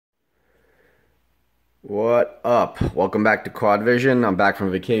What up? Welcome back to Quad Vision. I'm back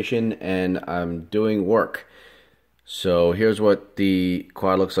from vacation and I'm doing work. So here's what the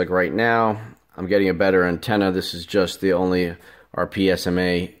quad looks like right now. I'm getting a better antenna. This is just the only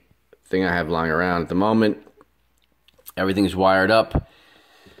RPSMA thing I have lying around at the moment. Everything's wired up.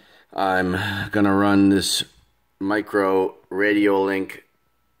 I'm gonna run this micro RadioLink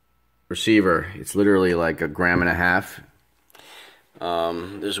receiver. It's literally like 1.5 grams.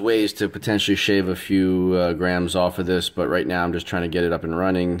 There's ways to potentially shave a few grams off of this, but right now I'm just trying to get it up and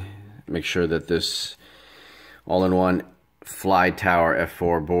running. Make sure that this all-in-one FlyTower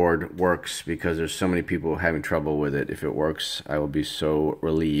F4 board works, because there's so many people having trouble with it. If it works, I will be so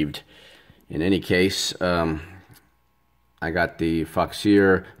relieved. In any case, I got the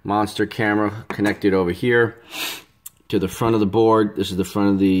Foxeer monster camera connected over here to the front of the board. This is the front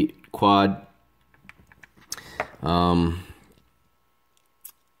of the quad.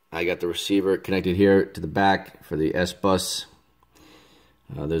 I got the receiver connected here to the back for the S-bus.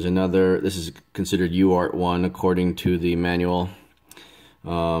 There's another, this is considered UART1 according to the manual.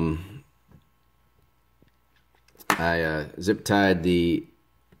 I zip tied the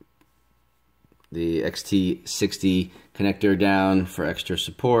XT60 connector down for extra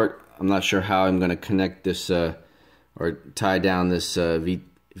support. I'm not sure how I'm going to connect this or tie down this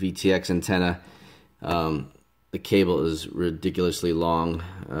VTX antenna. The cable is ridiculously long.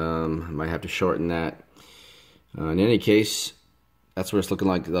 I might have to shorten that. In any case, that's what it's looking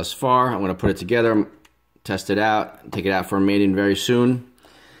like thus far. I'm going to put it together, test it out, take it out for a mating very soon,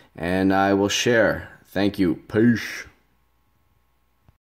 and I will share. Thank you. Peace.